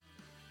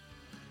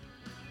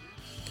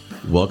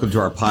Welcome to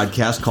our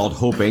podcast called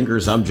Hope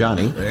Anchors. I'm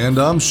Johnny. And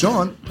I'm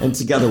Sean. And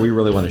together we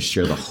really want to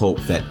share the hope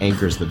that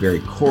anchors the very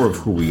core of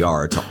who we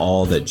are to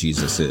all that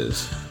Jesus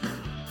is.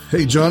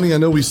 Hey, Johnny, I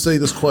know we say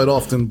this quite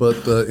often,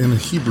 but in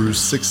Hebrews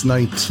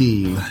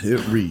 6:19,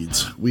 it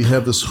reads, "We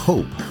have this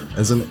hope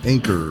as an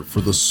anchor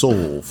for the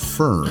soul,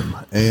 firm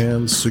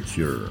and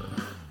secure."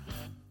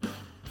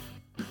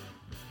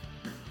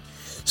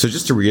 So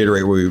just to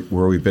reiterate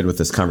where we've been with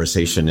this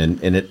conversation,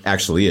 and it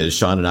actually is,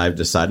 Sean and I have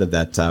decided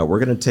that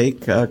we're going to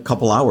take a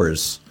couple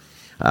hours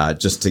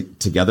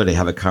together to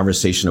have a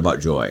conversation about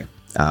joy.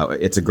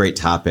 It's a great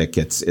topic.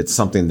 It's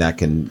something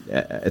that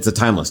it's a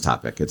timeless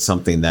topic. It's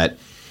something that,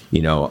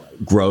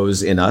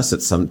 grows in us.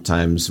 It's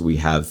sometimes we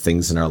have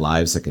things in our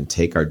lives that can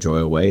take our joy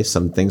away.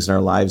 Some things in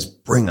our lives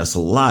bring us a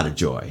lot of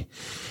joy.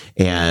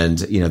 And,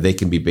 they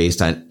can be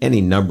based on any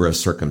number of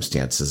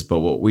circumstances. But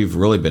what we've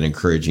really been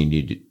encouraging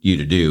you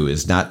to do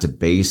is not to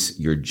base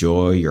your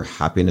joy, your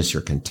happiness,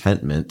 your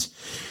contentment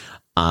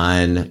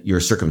on your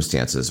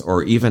circumstances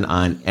or even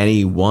on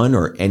anyone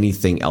or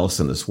anything else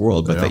in this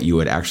world, but that you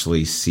would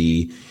actually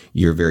see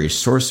your very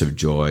source of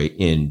joy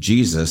in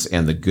Jesus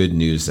and the good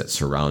news that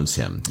surrounds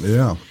him.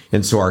 Yeah.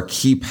 And so our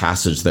key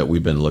passage that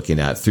we've been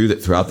looking at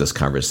throughout this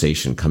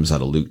conversation comes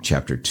out of Luke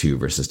chapter 2,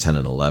 verses 10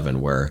 and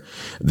 11, where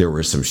there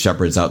were some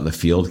shepherds out in the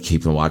field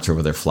keeping watch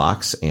over their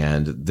flocks,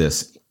 and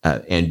this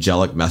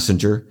angelic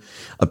messenger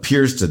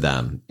appears to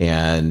them,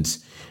 and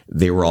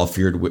they were all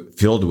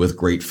filled with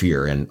great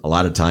fear. And a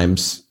lot of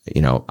times,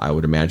 I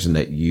would imagine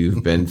that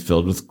you've been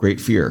filled with great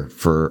fear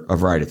for a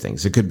variety of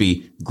things. It could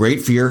be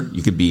great fear.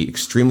 You could be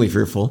extremely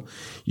fearful.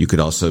 You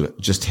could also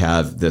just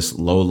have this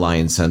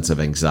low-lying sense of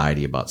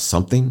anxiety about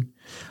something,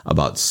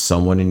 about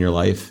someone in your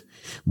life.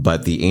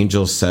 But the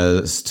angel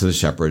says to the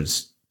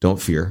shepherds,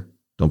 don't fear.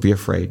 Don't be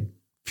afraid.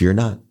 Fear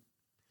not.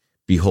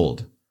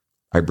 Behold,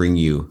 I bring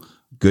you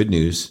good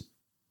news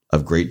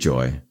of great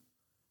joy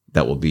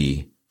that will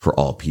be for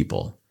all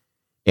people.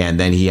 And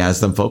then he has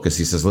them focus.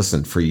 He says,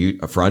 listen,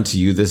 for unto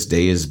you this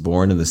day is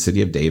born in the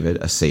city of David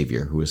a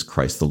Savior who is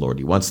Christ the Lord.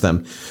 He wants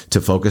them to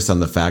focus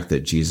on the fact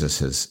that Jesus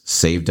has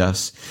saved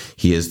us.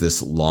 He is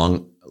this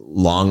long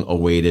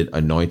awaited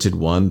anointed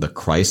one, the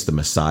Christ, the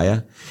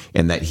Messiah,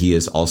 and that he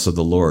is also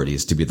the Lord. He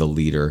is to be the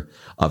leader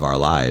of our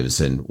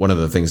lives. And one of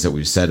the things that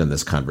we've said in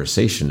this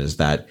conversation is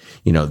that,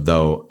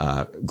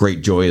 though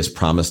great joy is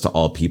promised to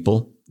all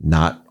people,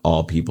 not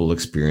all people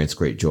experience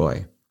great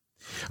joy.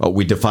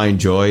 We define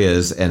joy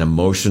as an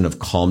emotion of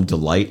calm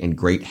delight and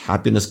great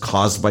happiness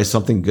caused by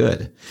something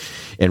good.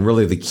 And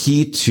really the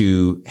key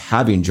to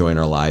having joy in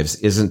our lives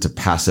isn't to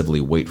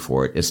passively wait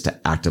for it, it's to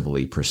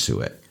actively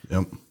pursue it.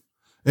 Yep.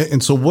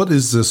 And so what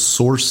is this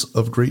source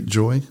of great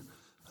joy?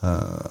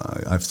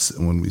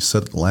 When we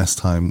said it last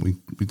time,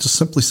 we just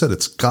simply said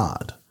it's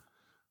God.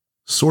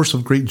 Source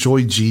of great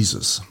joy,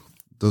 Jesus.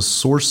 The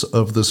source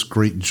of this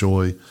great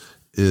joy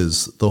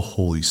is the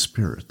Holy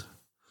Spirit.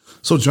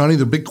 So, Johnny,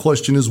 the big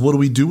question is, what do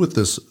we do with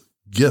this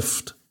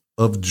gift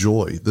of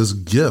joy, this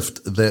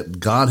gift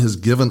that God has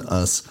given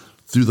us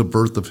through the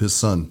birth of his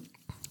son?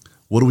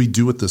 What do we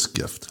do with this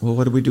gift? Well,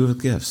 what do we do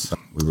with gifts?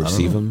 We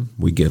receive them,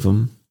 we give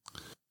them.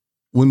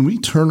 When we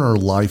turn our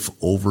life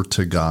over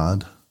to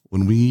God,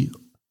 when we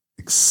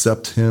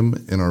accept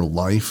him in our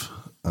life,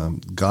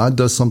 God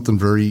does something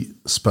very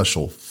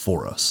special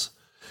for us.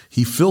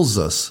 He fills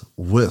us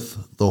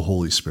with the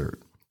Holy Spirit.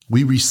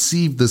 We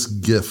receive this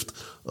gift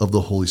of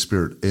the Holy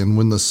Spirit. And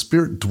when the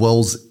Spirit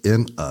dwells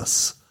in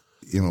us,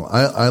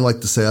 I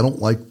like to say, I don't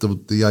like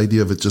the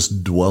idea of it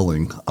just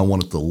dwelling. I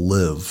want it to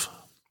live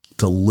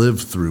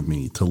through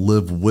me, to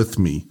live with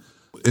me.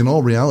 In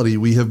all reality,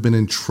 we have been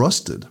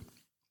entrusted.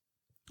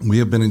 We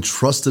have been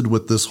entrusted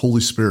with this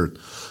Holy Spirit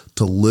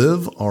to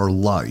live our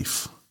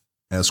life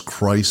as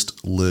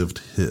Christ lived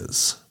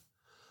his.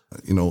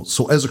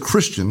 So as a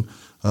Christian,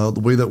 the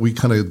way that we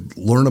kind of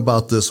learn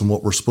about this and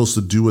what we're supposed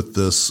to do with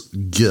this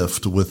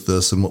gift, with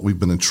this and what we've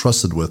been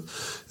entrusted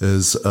with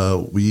is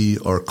we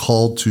are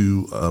called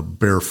to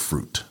bear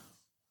fruit.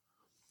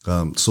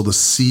 So the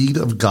seed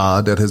of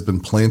God that has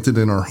been planted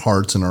in our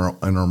hearts and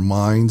our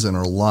minds and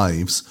our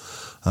lives,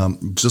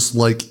 just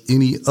like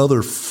any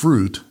other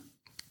fruit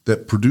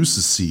that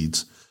produces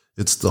seeds,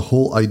 the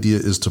whole idea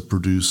is to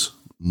produce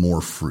more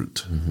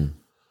fruit. Mm-hmm.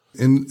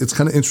 And it's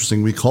kind of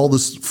interesting. We call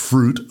this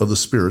fruit of the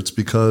spirits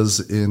because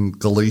in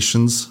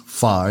Galatians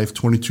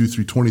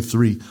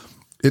 5:22-23,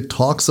 it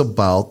talks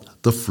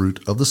about the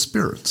fruit of the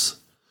spirits.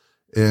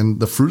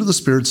 And the fruit of the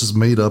spirits is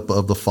made up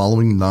of the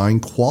following 9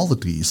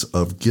 qualities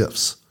of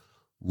gifts: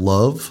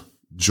 love,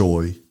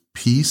 joy,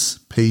 peace,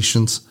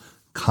 patience,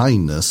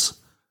 kindness,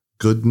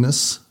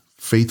 goodness,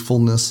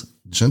 faithfulness,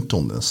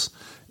 gentleness,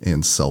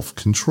 and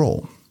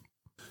self-control.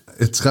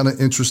 It's kind of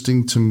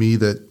interesting to me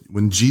that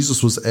when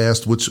Jesus was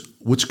asked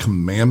which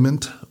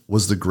commandment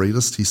was the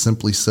greatest, he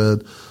simply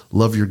said,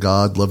 love your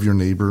God, love your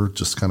neighbor.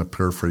 Just kind of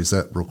paraphrase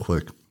that real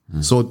quick.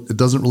 Mm. So it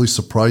doesn't really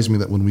surprise me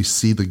that when we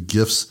see the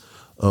gifts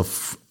of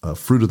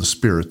fruit of the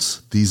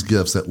spirits, these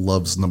gifts, that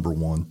love's number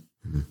one.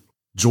 Mm.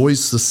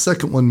 Joy's the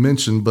second one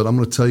mentioned, but I'm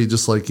going to tell you,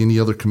 just like any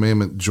other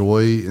commandment,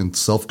 joy and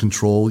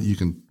self-control,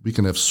 we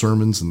can have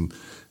sermons and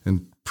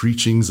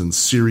preachings and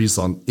series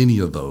on any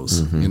of those,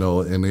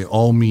 and they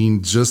all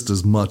mean just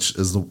as much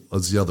as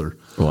the other.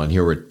 Well, and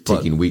here we're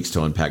taking weeks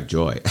to unpack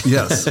joy.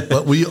 Yes,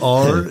 but we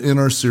are in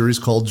our series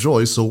called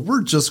Joy, so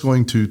we're just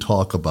going to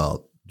talk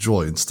about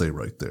joy and stay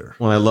right there.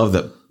 Well, I love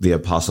that the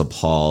Apostle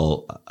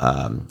Paul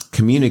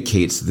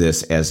communicates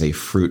this as a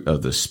fruit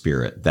of the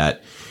Spirit,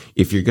 that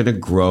if you're going to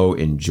grow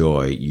in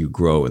joy, you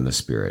grow in the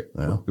Spirit.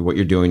 Yeah. What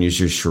you're doing is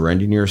you're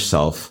surrendering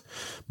yourself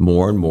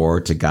more and more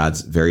to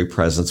God's very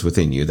presence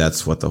within you.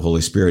 That's what the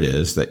Holy Spirit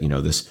is, that,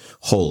 this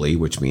holy,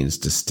 which means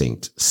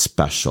distinct,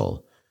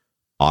 special,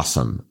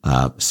 awesome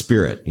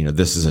Spirit.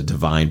 This is a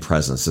divine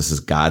presence. This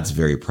is God's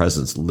very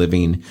presence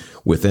living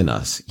within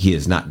us. He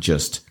is not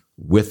just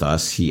with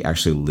us, he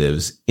actually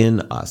lives in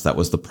us. That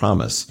was the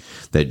promise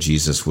that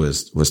Jesus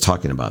was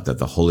talking about, that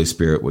the Holy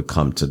Spirit would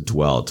come to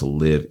dwell, to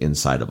live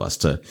inside of us,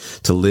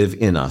 to live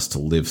in us, to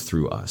live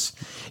through us.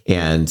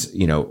 And,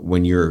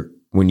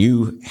 when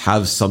you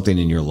have something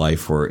in your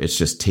life where it's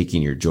just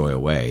taking your joy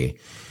away,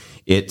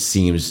 it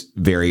seems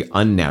very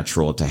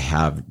unnatural to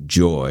have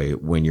joy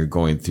when you're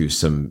going through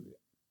some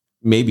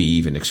maybe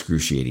even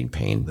excruciating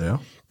pain. Yeah.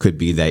 Could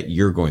be that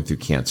you're going through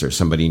cancer.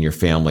 Somebody in your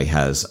family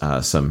has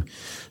some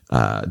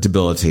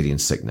debilitating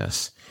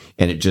sickness.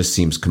 And it just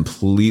seems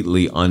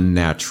completely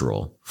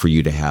unnatural for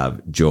you to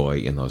have joy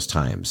in those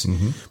times.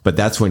 Mm-hmm. But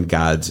that's when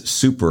God's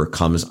super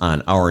comes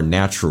on our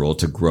natural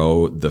to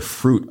grow the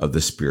fruit of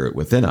the Spirit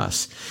within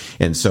us.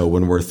 And so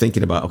when we're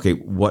thinking about, okay,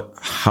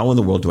 how in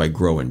the world do I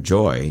grow in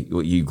joy?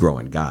 You grow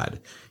in God.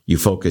 You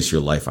focus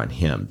your life on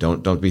him.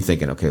 Don't be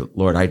thinking, okay,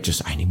 Lord, I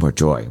need more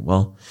joy.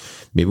 Well,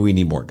 maybe we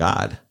need more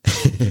God.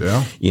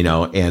 Yeah.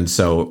 And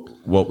so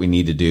what we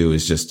need to do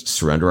is just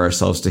surrender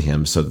ourselves to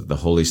him so that the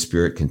Holy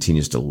Spirit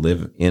continues to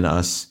live in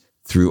us,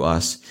 through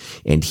us,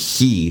 and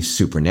he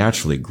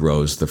supernaturally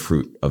grows the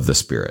fruit of the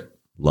Spirit,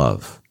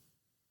 love.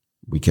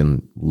 We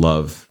can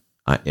love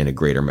in a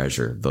greater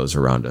measure those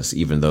around us,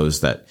 even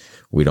those that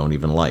we don't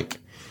even like.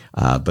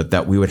 But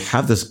that we would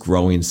have this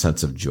growing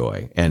sense of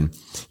joy. And,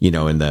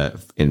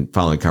 in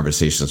following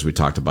conversations, we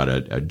talked about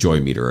a joy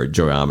meter or a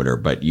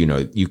joyometer, but,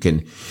 you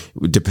can,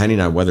 depending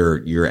on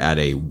whether you're at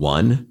a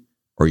 1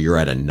 or you're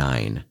at a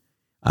 9,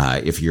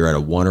 if you're at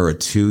a 1 or a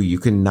 2, you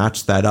can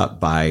notch that up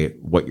by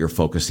what you're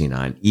focusing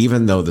on,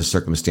 even though the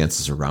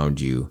circumstances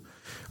around you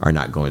are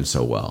not going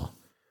so well.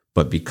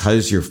 But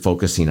because you're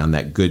focusing on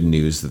that good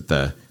news that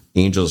the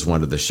angels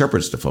wanted the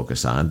shepherds to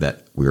focus on,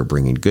 that we are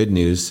bringing good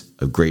news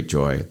of great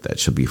joy that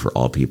shall be for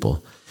all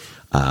people,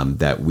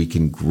 that we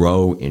can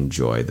grow in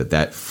joy,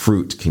 that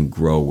fruit can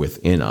grow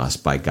within us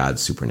by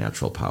God's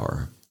supernatural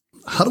power.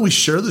 How do we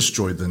share this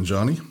joy then,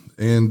 Johnny?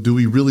 And do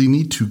we really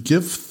need to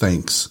give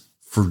thanks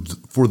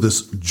for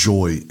this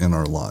joy in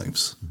our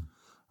lives?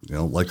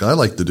 Like I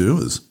like to do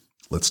is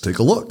let's take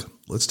a look.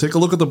 Let's take a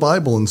look at the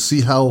Bible and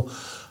see how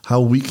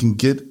we can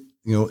get,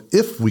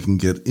 if we can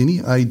get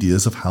any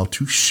ideas of how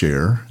to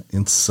share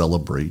and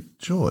celebrate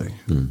joy.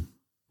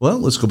 Well,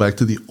 let's go back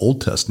to the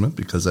Old Testament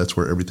because that's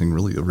where everything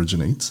really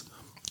originates.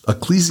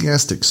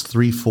 Ecclesiastes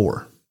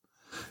 3:4.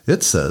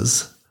 It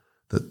says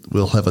that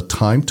we'll have a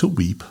time to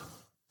weep,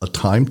 a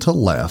time to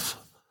laugh,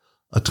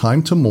 a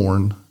time to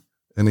mourn,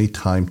 and a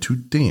time to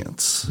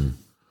dance.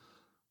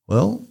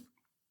 Well,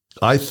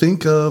 I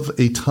think of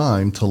a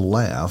time to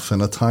laugh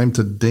and a time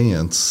to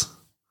dance.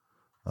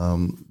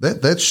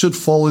 That should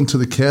fall into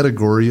the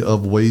category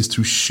of ways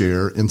to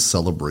share and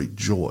celebrate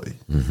joy.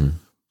 Mm-hmm.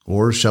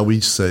 Or shall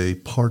we say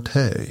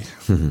partay?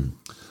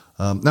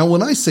 Mm-hmm. Now,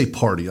 when I say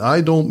party,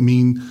 I don't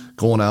mean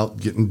going out,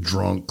 getting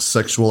drunk,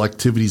 sexual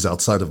activities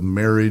outside of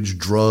marriage,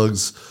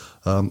 drugs,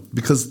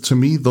 because to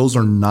me, those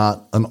are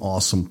not an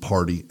awesome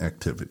party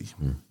activity.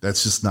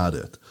 That's just not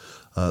it.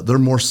 They're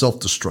more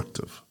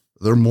self-destructive.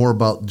 They're more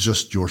about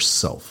just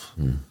yourself.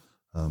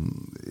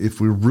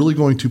 If we're really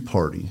going to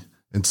party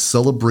and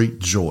celebrate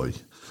joy,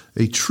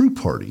 a true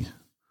party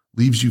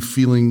leaves you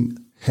feeling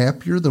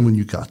happier than when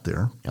you got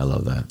there. I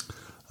love that.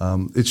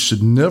 It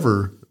should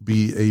never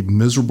be a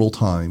miserable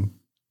time.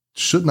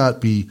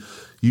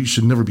 You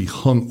should never be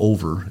hung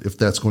over if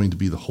that's going to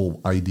be the whole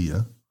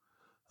idea.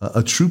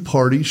 A true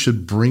party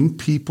should bring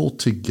people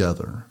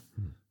together.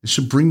 It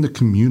should bring the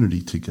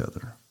community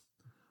together.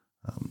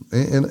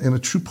 And a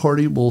true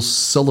party will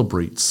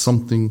celebrate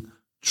something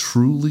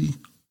truly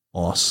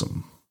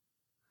awesome.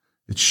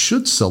 It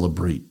should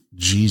celebrate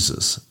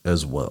Jesus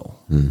as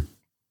well.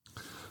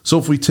 So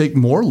if we take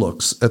more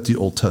looks at the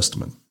Old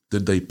Testament,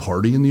 did they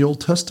party in the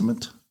Old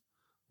Testament?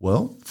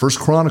 Well, 1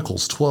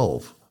 Chronicles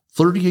 12,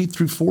 38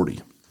 through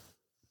 40.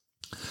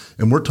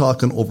 And we're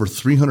talking over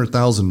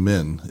 300,000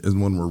 men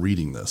when we're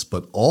reading this.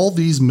 But all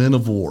these men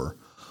of war,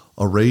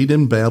 arrayed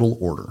in battle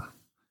order,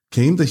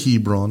 came to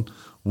Hebron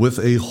with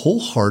a whole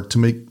heart to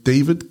make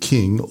David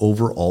king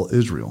over all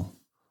Israel.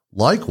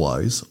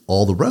 Likewise,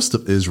 all the rest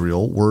of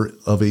Israel were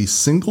of a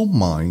single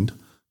mind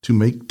to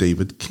make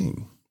David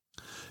king.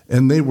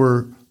 And they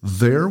were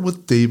there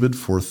with David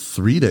for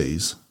 3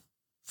 days.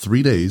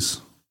 3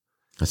 days.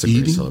 That's a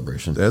great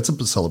celebration. That's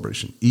a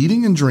celebration.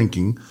 Eating and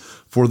drinking,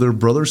 for their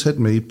brothers had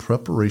made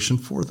preparation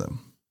for them.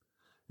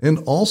 And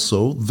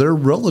also their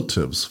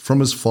relatives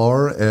from as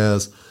far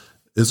as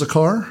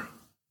Issachar,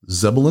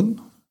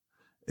 Zebulun,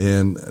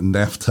 and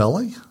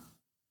Naphtali,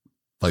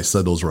 if I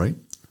said those right,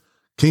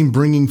 came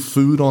bringing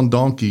food on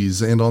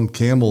donkeys and on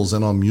camels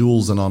and on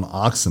mules and on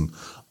oxen,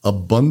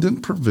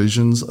 abundant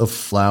provisions of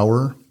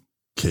flour,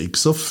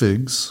 cakes of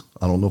figs.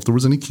 I don't know if there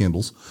was any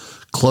candles,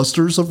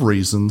 clusters of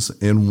raisins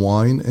and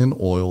wine and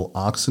oil,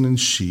 oxen and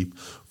sheep,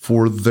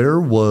 for there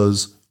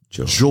was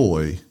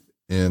joy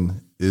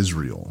in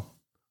Israel.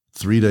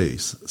 3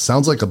 days.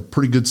 Sounds like a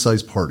pretty good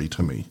sized party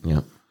to me.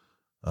 Yeah.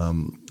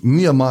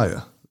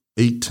 Nehemiah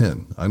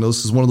 8:10. I know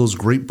this is one of those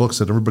great books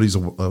that everybody's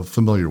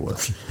familiar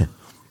with.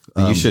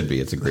 You should be.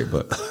 It's a great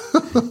book.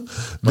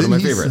 One of my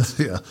favorites.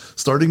 Yeah.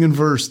 Starting in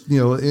verse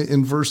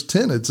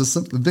 10, it's just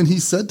something. Then he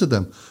said to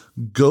them,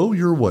 "Go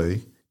your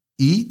way,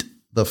 eat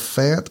the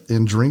fat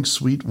and drink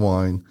sweet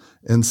wine,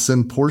 and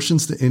send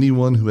portions to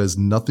anyone who has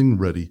nothing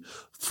ready,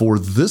 for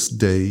this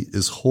day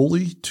is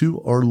holy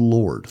to our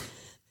Lord.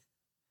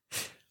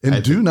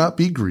 And do not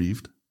be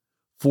grieved,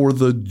 for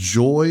the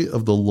joy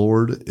of the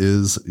Lord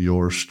is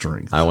your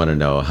strength." I want to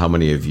know how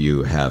many of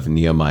you have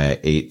Nehemiah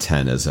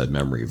 8:10 as a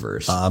memory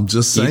verse. I'm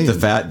just saying. Eat the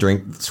fat,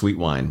 drink sweet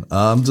wine.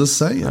 I'm just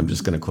saying. I'm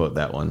just going to quote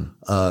that one.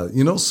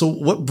 So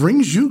what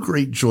brings you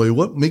great joy?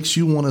 What makes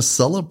you want to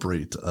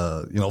celebrate?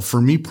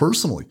 For me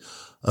personally,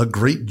 a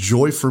great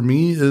joy for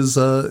me is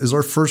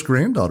our first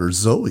granddaughter,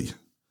 Zoe.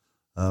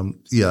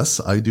 Yes,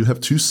 I do have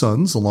 2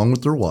 sons along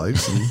with their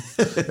wives.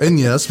 And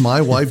yes,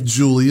 my wife,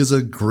 Julie, is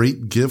a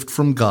great gift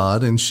from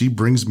God, and she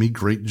brings me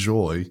great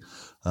joy.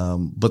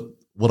 But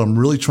what I'm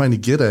really trying to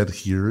get at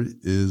here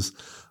is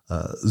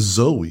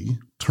Zoe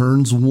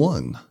turns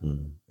 1,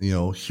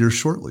 here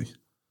shortly.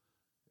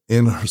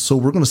 And so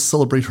we're going to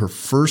celebrate her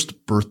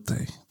first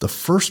birthday, the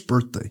first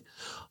birthday.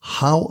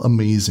 How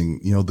amazing,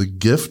 the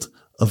gift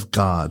of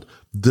God.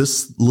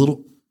 This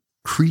little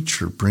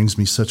creature brings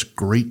me such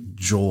great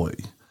joy.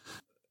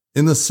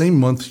 In the same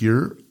month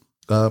here,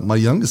 my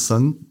youngest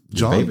son,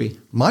 John,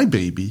 my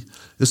baby,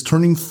 is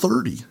turning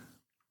 30.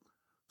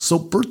 So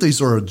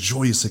birthdays are a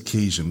joyous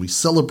occasion. We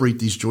celebrate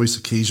these joyous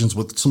occasions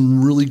with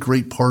some really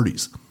great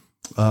parties.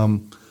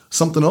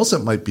 Something else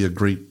that might be a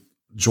great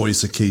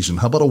joyous occasion.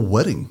 How about a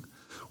wedding?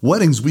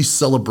 Weddings we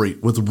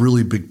celebrate with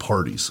really big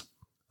parties.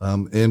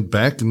 And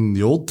back in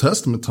the Old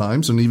Testament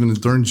times, and even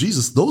during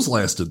Jesus, those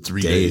lasted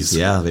 3 days.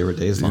 Yeah, they were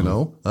days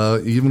long.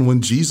 Even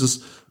when Jesus,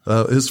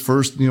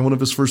 one of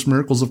his first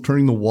miracles of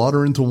turning the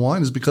water into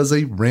wine is because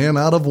they ran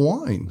out of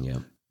wine. Yeah.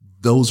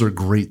 Those are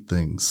great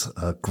things,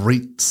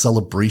 great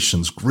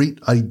celebrations,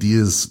 great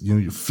ideas.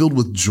 You're filled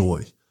with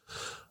joy.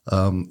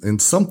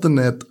 And something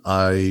that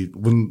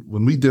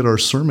when we did our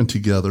sermon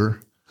together,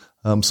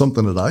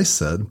 something that I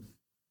said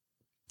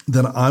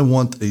that I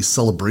want a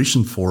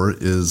celebration for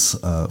is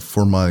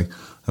for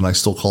and I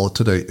still call it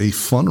today, a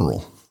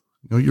funeral.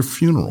 Your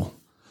funeral.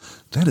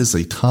 That is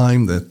a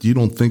time that you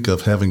don't think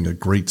of having a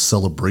great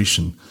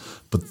celebration,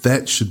 but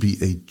that should be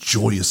a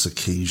joyous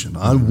occasion.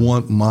 I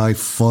want my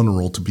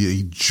funeral to be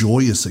a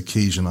joyous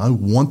occasion. I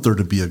want there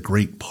to be a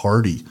great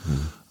party.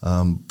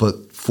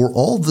 But for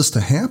all this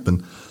to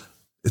happen,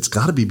 it's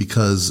got to be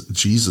because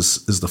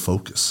Jesus is the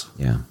focus.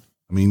 Yeah.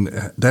 I mean,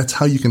 that's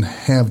how you can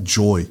have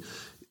joy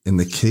in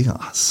the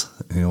chaos.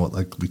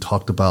 Like we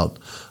talked about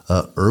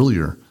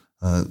earlier.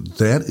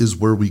 That is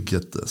where we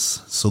get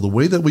this. So the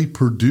way that we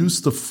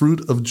produce the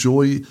fruit of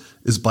joy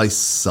is by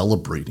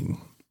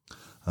celebrating.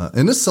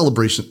 And this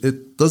celebration,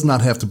 it does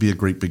not have to be a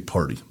great big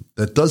party.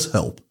 That does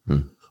help.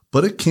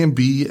 But it can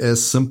be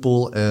as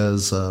simple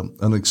as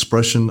an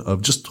expression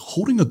of just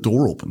holding a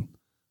door open,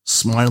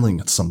 smiling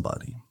at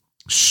somebody,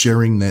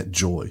 sharing that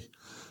joy.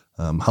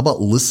 How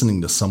about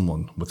listening to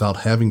someone without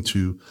having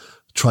to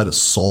try to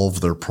solve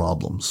their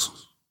problems?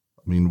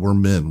 I mean, we're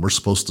men. We're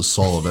supposed to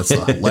solve. That's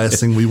the last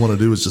thing we want to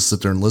do is just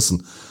sit there and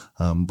listen.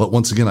 But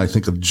once again, I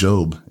think of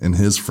Job and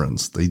his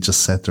friends. They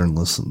just sat there and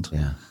listened.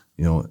 Yeah.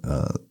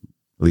 At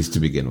least to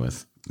begin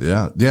with.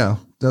 Yeah,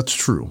 that's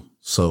true.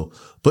 So,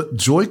 but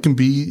joy can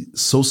be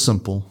so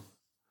simple,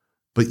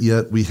 but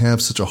yet we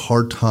have such a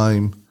hard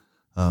time,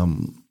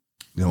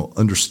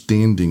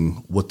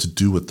 understanding what to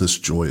do with this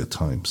joy at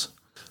times.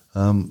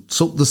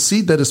 So the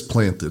seed that is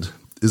planted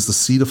is the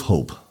seed of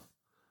hope.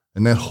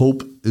 And that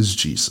hope is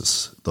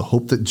Jesus, the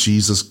hope that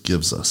Jesus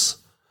gives us.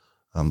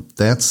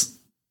 That's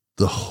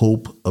the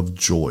hope of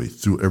joy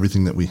through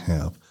everything that we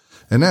have.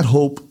 And that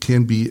hope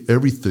can be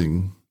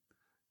everything.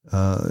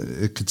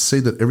 It could say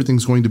that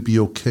everything's going to be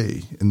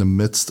okay in the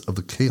midst of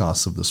the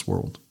chaos of this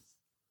world.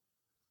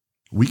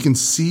 We can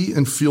see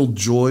and feel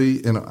joy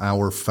in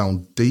our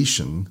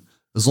foundation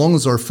as long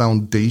as our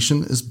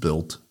foundation is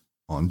built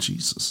on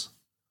Jesus.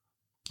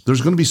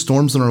 There's going to be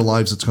storms in our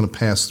lives that's going to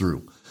pass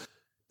through.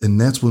 And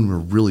that's when we're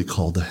really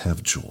called to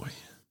have joy,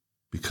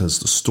 because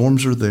the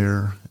storms are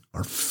there.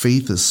 Our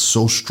faith is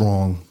so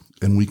strong,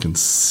 and we can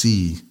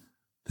see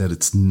that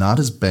it's not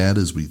as bad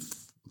as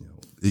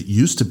it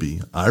used to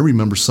be. I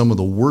remember some of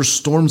the worst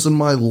storms in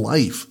my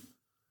life,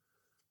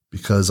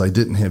 because I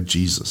didn't have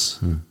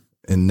Jesus.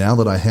 And now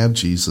that I have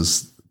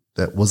Jesus,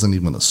 that wasn't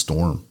even a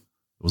storm.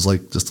 It was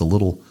like just a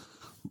little,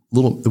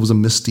 it was a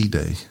misty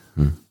day,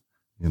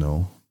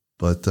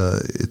 but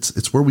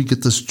it's where we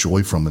get this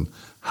joy from. And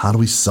how do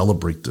we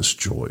celebrate this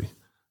joy?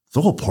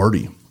 Throw a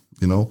party,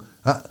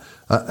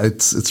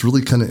 it's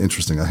really kind of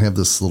interesting. I have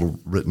this little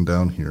written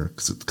down here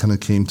because it kind of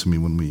came to me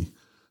when we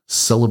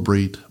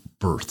celebrate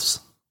births.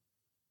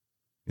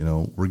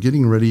 We're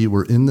getting ready.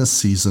 We're in this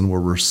season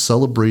where we're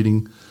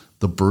celebrating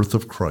the birth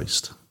of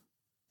Christ.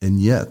 And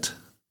yet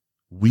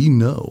we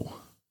know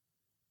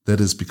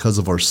that is because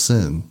of our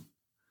sin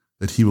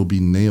that he will be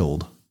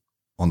nailed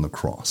on the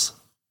cross.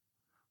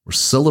 We're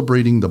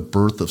celebrating the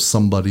birth of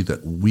somebody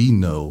that we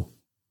know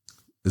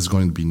is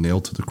going to be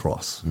nailed to the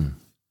cross.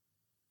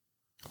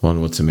 Well,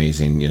 and what's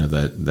amazing,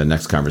 the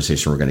next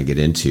conversation we're going to get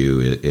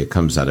into, it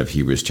comes out of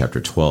Hebrews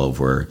chapter 12,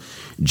 where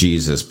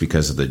Jesus,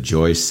 because of the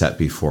joy set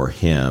before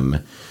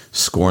him,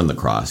 scorned the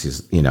cross.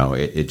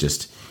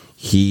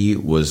 He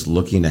was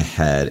looking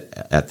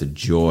ahead at the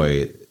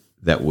joy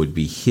that would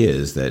be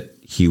his, that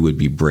he would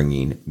be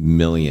bringing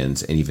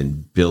millions and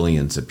even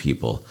billions of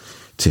people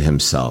to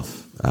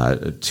himself,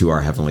 to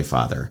our Heavenly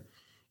Father.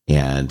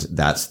 And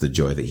that's the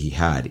joy that he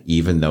had,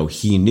 even though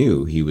he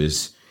knew he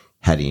was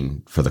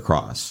heading for the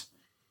cross.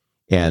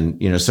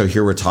 And, so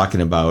here we're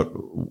talking about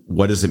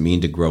what does it mean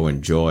to grow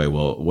in joy?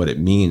 Well, what it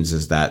means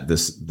is that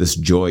this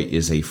joy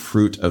is a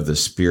fruit of the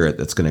Spirit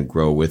that's going to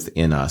grow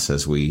within us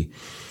as we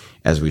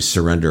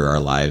surrender our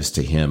lives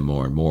to him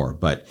more and more.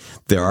 But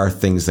there are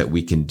things that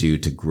we can do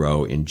to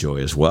grow in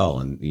joy as well.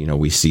 And,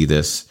 we see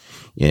this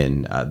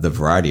in the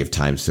variety of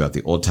times throughout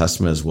the Old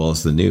Testament as well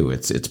as the New.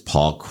 It's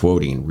Paul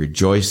quoting,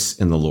 "Rejoice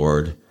in the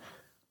Lord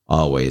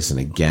always. And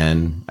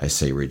again, I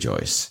say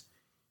rejoice."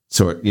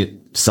 So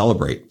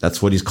celebrate.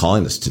 That's what he's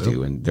calling us to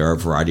do. And there are a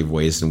variety of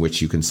ways in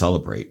which you can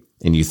celebrate.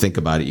 And you think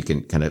about it, you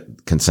can kind of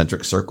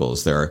concentric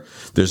circles.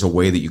 There's a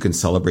way that you can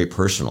celebrate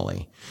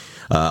personally.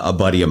 A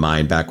buddy of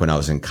mine back when I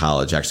was in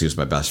college, actually was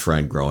my best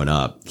friend growing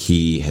up.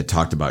 He had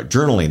talked about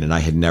journaling, and I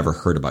had never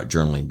heard about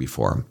journaling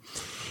before.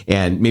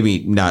 And maybe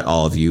not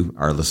all of you,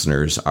 our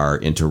listeners, are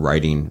into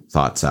writing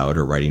thoughts out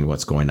or writing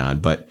what's going on,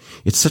 but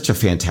it's such a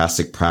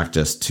fantastic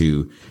practice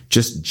to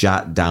just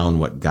jot down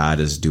what God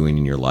is doing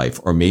in your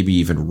life, or maybe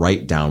even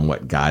write down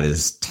what God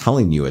is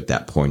telling you at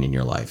that point in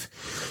your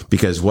life.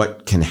 Because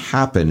what can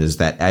happen is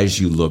that as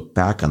you look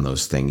back on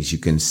those things, you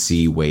can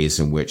see ways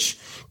in which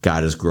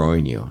God is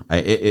growing you.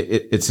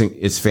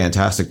 It's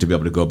fantastic to be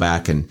able to go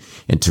back and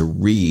to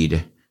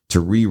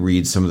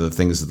reread some of the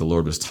things that the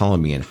Lord was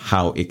telling me and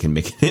how it can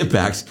make an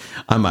impact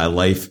on my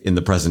life in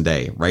the present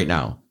day, right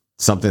now.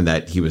 Something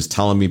that he was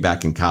telling me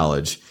back in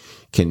college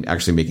can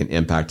actually make an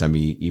impact on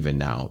me even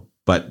now.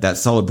 But that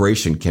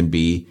celebration can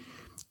be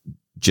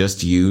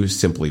just you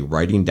simply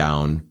writing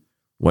down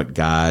what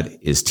God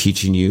is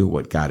teaching you,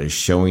 what God is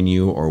showing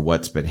you, or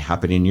what's been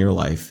happening in your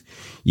life.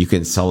 You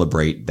can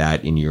celebrate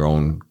that in your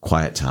own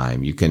quiet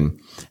time. You can,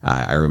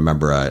 I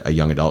remember a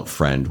young adult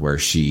friend where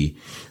she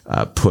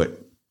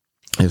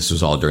this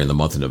was all during the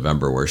month of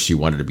November, where she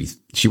wanted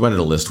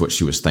to list what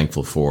she was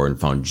thankful for and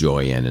found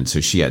joy in. And so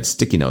she had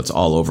sticky notes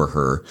all over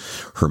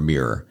her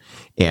mirror.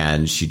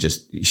 And she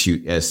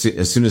as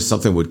soon as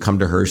something would come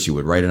to her, she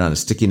would write it on a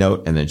sticky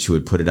note, and then she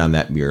would put it on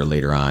that mirror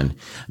later on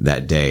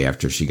that day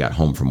after she got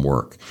home from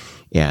work.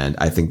 And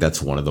I think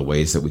that's one of the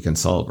ways that we can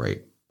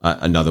celebrate.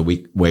 Another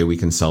way we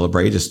can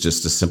celebrate is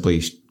just to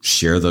simply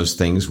share those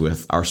things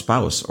with our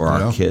spouse or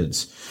our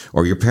kids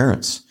or your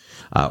parents,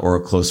 or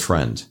a close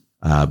friend.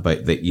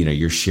 But that,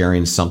 you're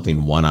sharing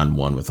something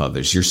one-on-one with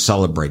others. You're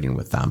celebrating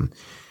with them.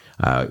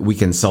 We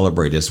can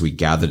celebrate as we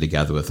gather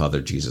together with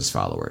other Jesus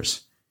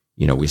followers.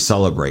 We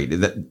celebrate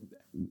that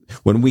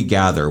when we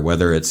gather,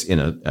 whether it's in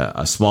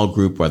a small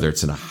group, whether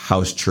it's in a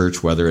house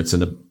church, whether it's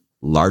in a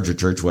larger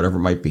church, whatever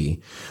it might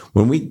be.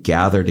 When we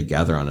gather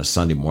together on a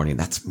Sunday morning,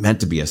 that's meant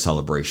to be a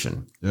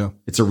celebration. Yeah.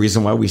 It's a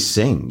reason why we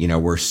sing.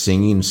 We're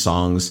singing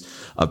songs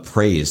of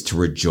praise to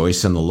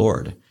rejoice in the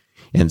Lord.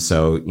 And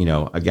so,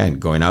 again,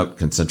 going out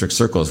concentric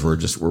circles, we're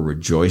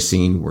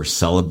rejoicing, we're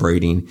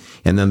celebrating.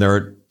 And then there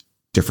are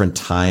different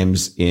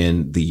times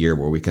in the year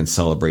where we can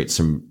celebrate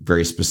some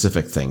very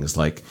specific things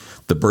like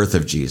the birth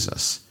of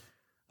Jesus,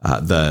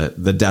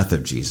 the death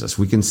of Jesus.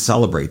 We can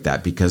celebrate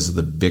that because of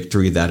the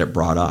victory that it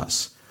brought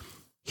us.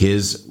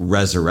 His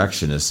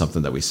resurrection is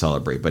something that we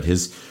celebrate, but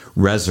his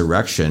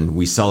resurrection,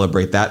 we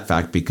celebrate that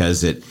fact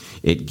because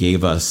it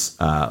gave us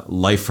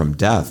life from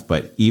death.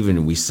 But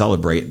even we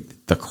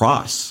celebrate the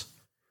cross.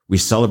 We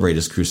celebrate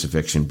his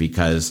crucifixion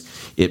because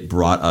it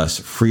brought us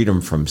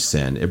freedom from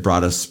sin. It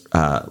brought us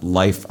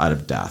life out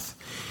of death.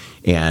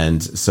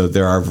 And so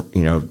there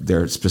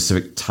are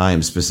specific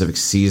times, specific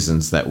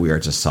seasons that we are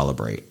to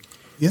celebrate.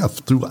 Yeah,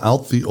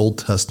 throughout the Old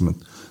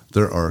Testament,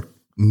 there are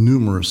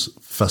numerous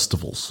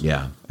festivals.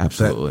 Yeah,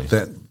 absolutely.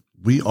 That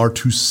we are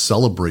to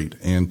celebrate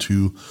and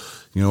to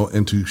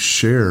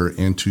share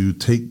and to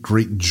take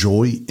great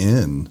joy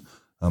in.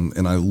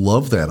 And I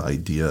love that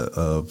idea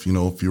of,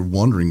 if you're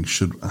wondering,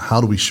 how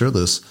do we share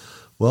this?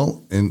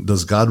 Well, and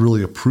does God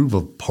really approve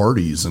of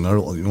parties? And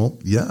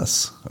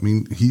yes. I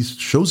mean, he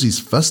shows these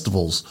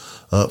festivals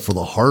for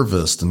the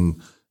harvest, and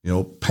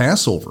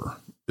Passover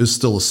is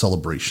still a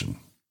celebration.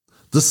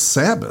 The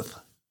Sabbath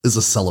is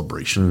a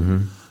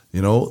celebration.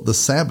 The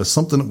Sabbath,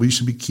 something that we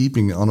should be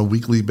keeping on a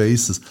weekly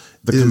basis.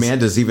 The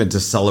command is even to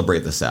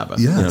celebrate the Sabbath.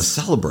 Yes.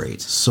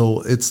 Celebrate. So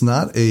it's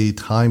not a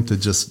time to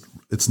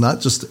it's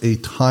not just a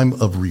time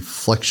of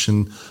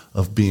reflection,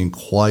 of being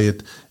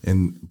quiet,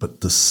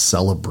 but to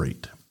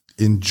celebrate,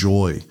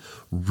 enjoy,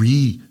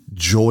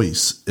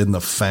 rejoice in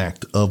the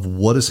fact of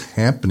what is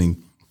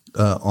happening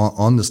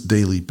on this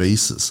daily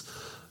basis.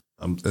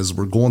 As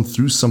we're going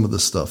through some of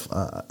this stuff.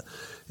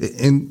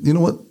 And you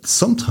know what?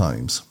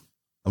 Sometimes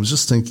I was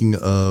just thinking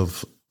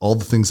of all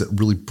the things that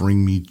really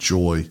bring me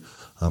joy.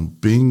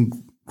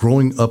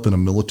 Growing up in a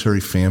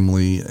military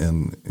family,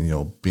 and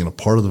being a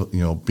part of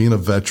being a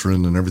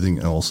veteran and everything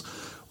else.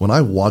 When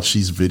I watch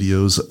these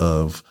videos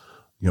of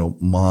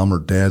mom or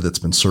dad that's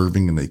been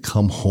serving, and they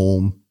come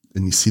home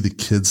and you see the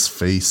kids'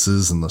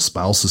 faces and the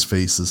spouses'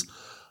 faces,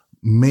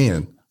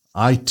 man,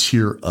 I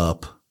tear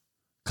up.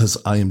 Because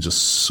I am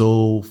just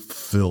so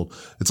filled.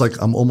 It's like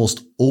I'm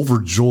almost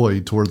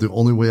overjoyed to where the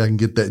only way I can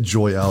get that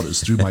joy out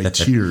is through my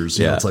tears.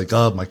 It's like,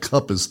 my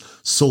cup is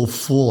so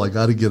full. I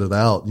got to get it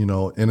out,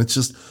 and it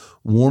just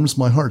warms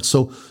my heart.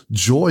 So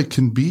joy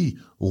can be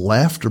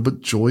laughter, but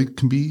joy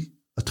can be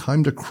a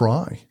time to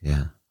cry.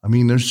 Yeah. I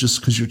mean,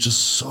 because you're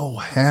just so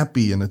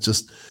happy, and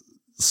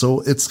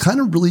so it's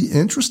kind of really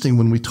interesting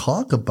when we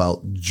talk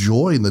about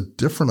joy and the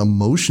different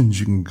emotions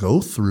you can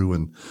go through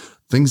and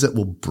things that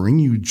will bring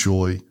you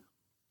joy.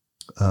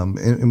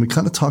 And we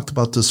kind of talked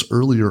about this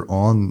earlier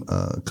on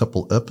a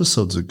couple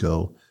episodes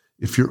ago.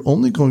 If you're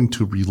only going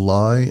to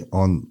rely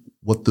on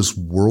what this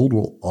world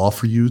will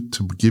offer you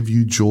to give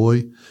you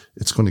joy,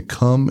 it's going to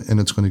come and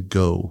it's going to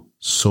go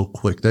so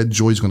quick. That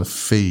joy is going to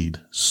fade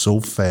so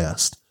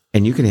fast.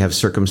 And you can have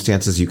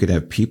circumstances, you could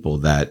have people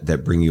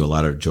that bring you a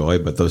lot of joy,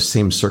 but those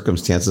same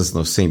circumstances and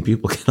those same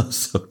people can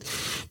also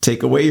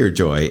take away your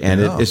joy.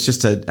 And it's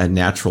just a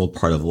natural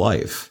part of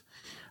life.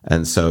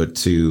 And so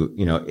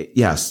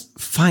yes,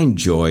 find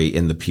joy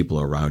in the people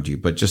around you,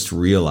 but just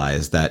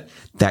realize that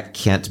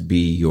can't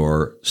be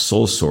your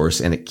sole source,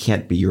 and it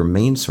can't be your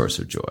main source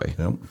of joy.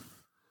 Yep.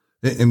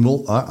 And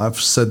I've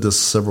said this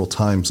several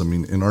times. I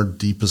mean, in our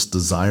deepest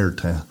desire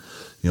to,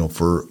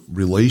 for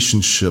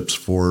relationships,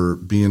 for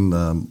being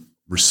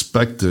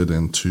respected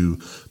and to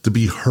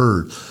be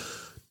heard,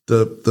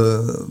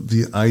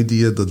 the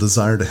idea, the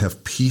desire to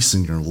have peace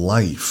in your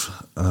life,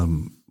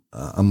 I'm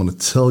going to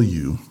tell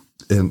you,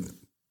 and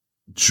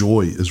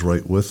joy is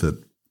right with it.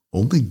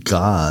 Only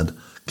God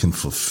can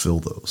fulfill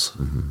those.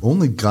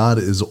 Only God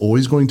is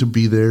always going to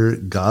be there.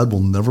 God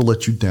will never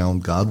let you down.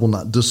 God will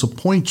not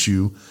disappoint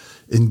you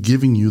in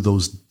giving you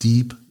those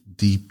deep,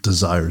 deep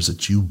desires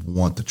that you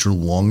want, that you're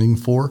longing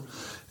for.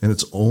 And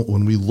it's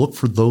when we look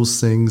for those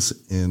things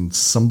in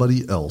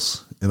somebody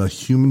else, in a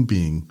human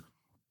being,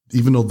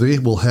 even though they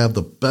will have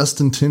the best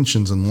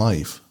intentions in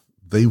life,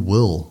 they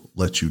will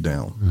let you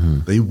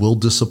down. They will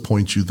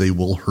disappoint you. They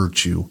will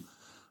hurt you.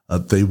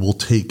 They will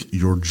take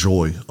your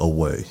joy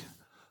away.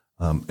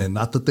 And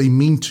not that they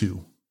mean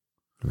to.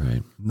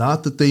 Right.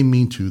 Not that they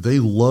mean to. They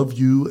love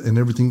you and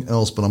everything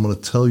else. But I'm going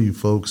to tell you,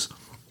 folks,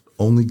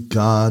 only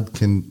God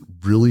can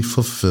really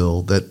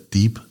fulfill that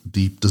deep,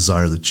 deep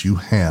desire that you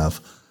have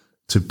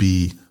to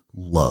be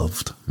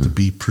loved, to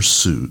be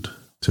pursued,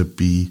 to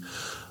be,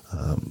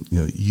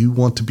 you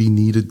want to be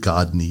needed.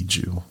 God needs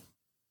you.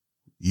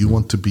 You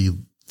want to be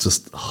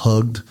just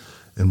hugged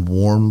and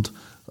warmed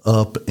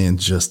up, and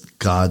just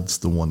God's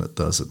the one that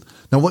does it.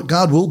 Now, what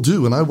God will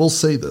do, and I will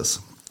say this,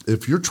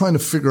 if you're trying to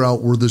figure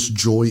out where this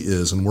joy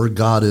is and where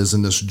God is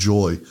in this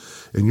joy,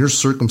 and your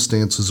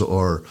circumstances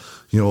are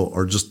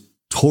just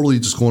totally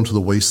just going to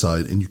the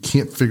wayside and you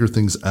can't figure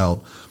things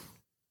out,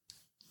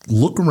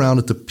 look around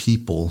at the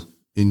people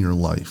in your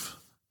life,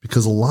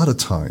 because a lot of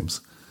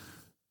times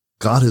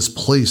God has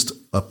placed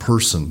a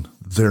person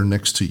there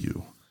next to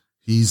you.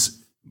 He's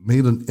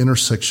made an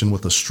intersection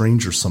with a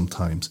stranger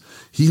sometimes.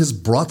 He has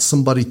brought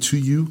somebody to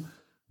you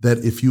that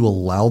if you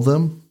allow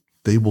them,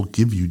 they will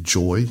give you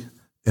joy,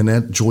 and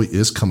that joy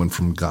is coming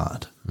from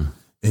God.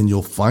 And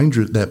you'll find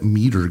that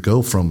meter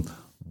go from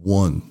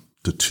 1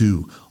 to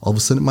 2. All of a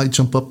sudden it might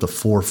jump up to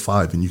 4 or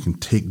 5, and you can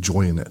take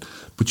joy in it.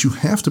 But you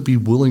have to be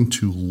willing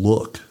to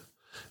look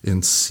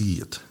and see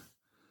it.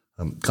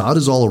 God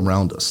is all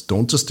around us.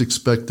 Don't just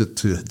expect it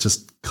to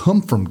just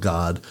come from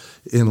God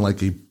in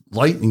like a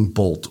lightning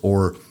bolt,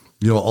 or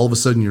all of a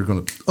sudden you're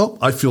going to,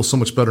 I feel so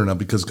much better now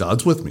because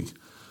God's with me.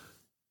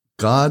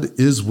 God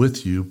is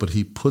with you, but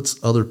he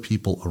puts other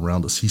people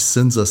around us. He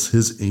sends us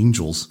his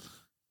angels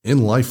in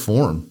life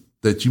form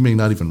that you may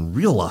not even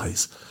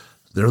realize.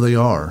 There they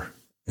are.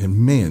 And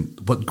man,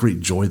 what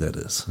great joy that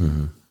is.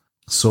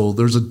 So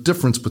there's a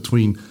difference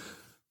between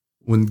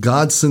when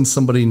God sends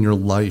somebody in your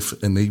life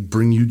and they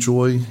bring you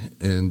joy,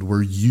 and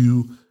where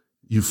you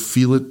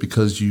feel it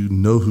because you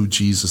know who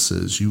Jesus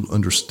is, you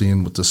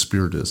understand what the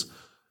Spirit is.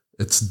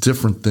 It's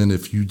different than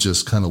if you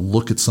just kind of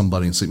look at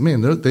somebody and say,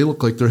 man, they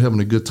look like they're having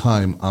a good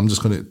time. I'm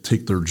just going to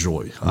take their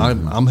joy.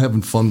 Mm-hmm. I'm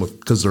having fun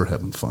because they're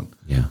having fun.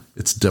 Yeah.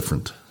 It's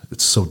different.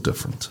 It's so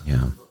different.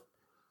 Yeah.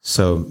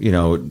 So,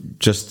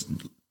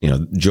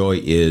 joy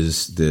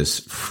is this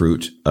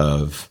fruit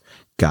of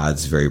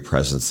God's very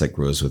presence that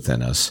grows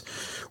within us.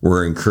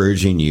 We're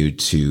encouraging you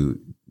to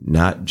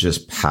not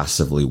just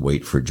passively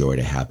wait for joy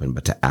to happen,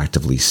 but to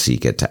actively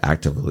seek it, to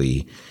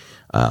actively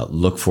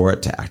look for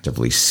it, to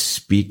actively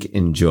speak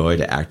in joy,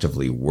 to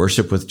actively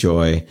worship with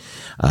joy,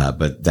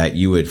 but that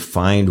you would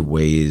find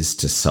ways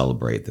to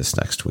celebrate this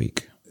next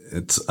week.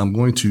 I'm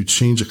going to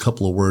change a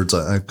couple of words.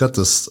 I've got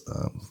this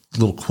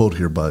little quote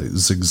here by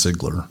Zig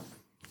Ziglar,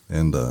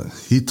 and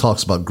he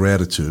talks about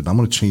gratitude. I'm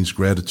going to change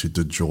gratitude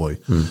to joy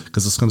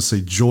because it's going to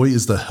say joy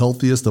is the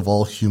healthiest of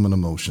all human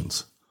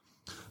emotions.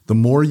 The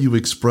more you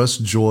express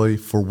joy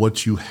for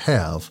what you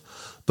have,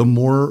 the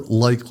more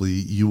likely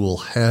you will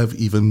have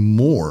even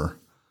more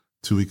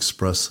to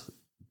express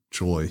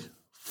joy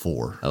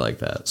for. I like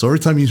that. So every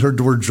time you heard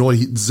the word joy,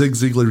 Zig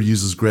Ziglar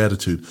uses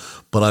gratitude.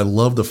 But I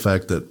love the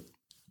fact that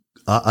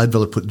I'd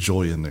rather put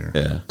joy in there.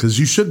 Yeah. Because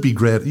you should be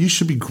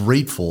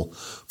grateful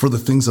for the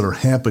things that are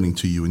happening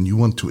to you, and you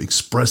want to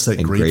express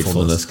that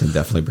gratefulness can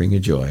definitely bring you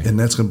joy. And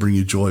that's going to bring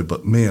you joy.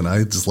 But man,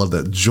 I just love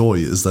that joy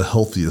is the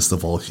healthiest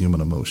of all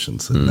human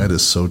emotions. And that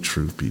is so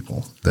true,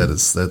 people.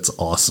 That's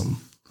awesome.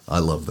 I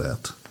love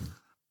that.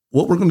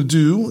 What we're going to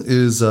do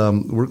is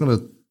we're going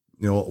to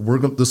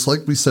this,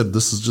 like we said,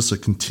 this is just a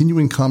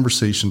continuing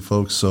conversation,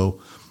 folks. So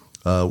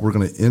we're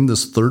going to end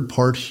this third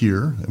part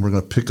here, and we're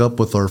going to pick up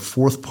with our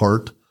fourth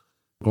part.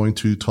 We're going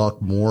to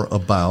talk more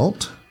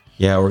about.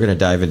 Yeah, we're going to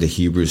dive into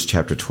Hebrews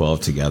chapter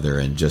 12 together,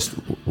 and just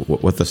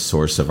what the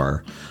source of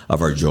our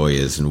joy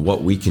is, and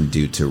what we can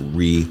do to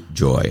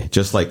re-joy.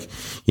 Just like,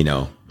 you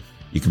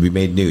can be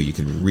made new, you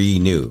can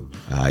renew,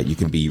 you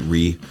can be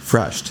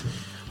refreshed.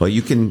 Well,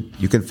 you can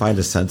find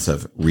a sense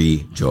of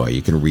re-joy.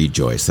 You can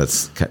rejoice.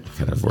 That's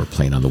kind of, we're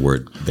playing on the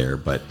word there,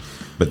 but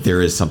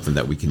there is something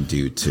that we can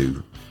do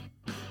to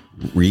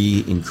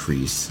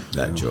re-increase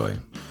that joy.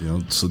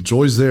 So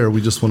joy's there.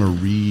 We just want to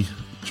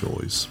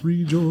rejoice.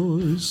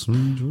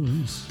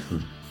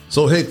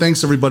 So, hey,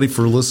 thanks everybody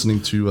for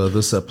listening to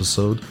this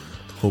episode,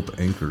 Hope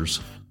Anchors.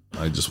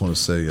 I just want to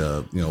say,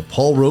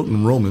 Paul wrote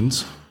in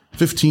Romans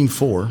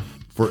 15:4,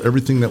 for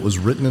everything that was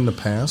written in the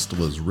past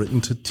was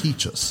written to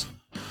teach us,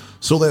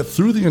 so that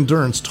through the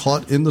endurance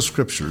taught in the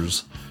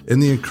scriptures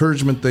and the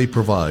encouragement they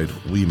provide,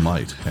 we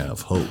might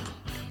have hope.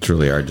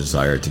 Truly, our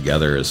desire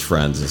together as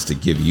friends is to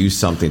give you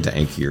something to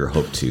anchor your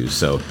hope to.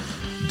 So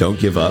don't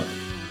give up.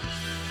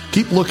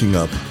 Keep looking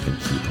up and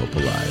keep hope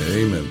alive.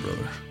 Amen,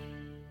 brother.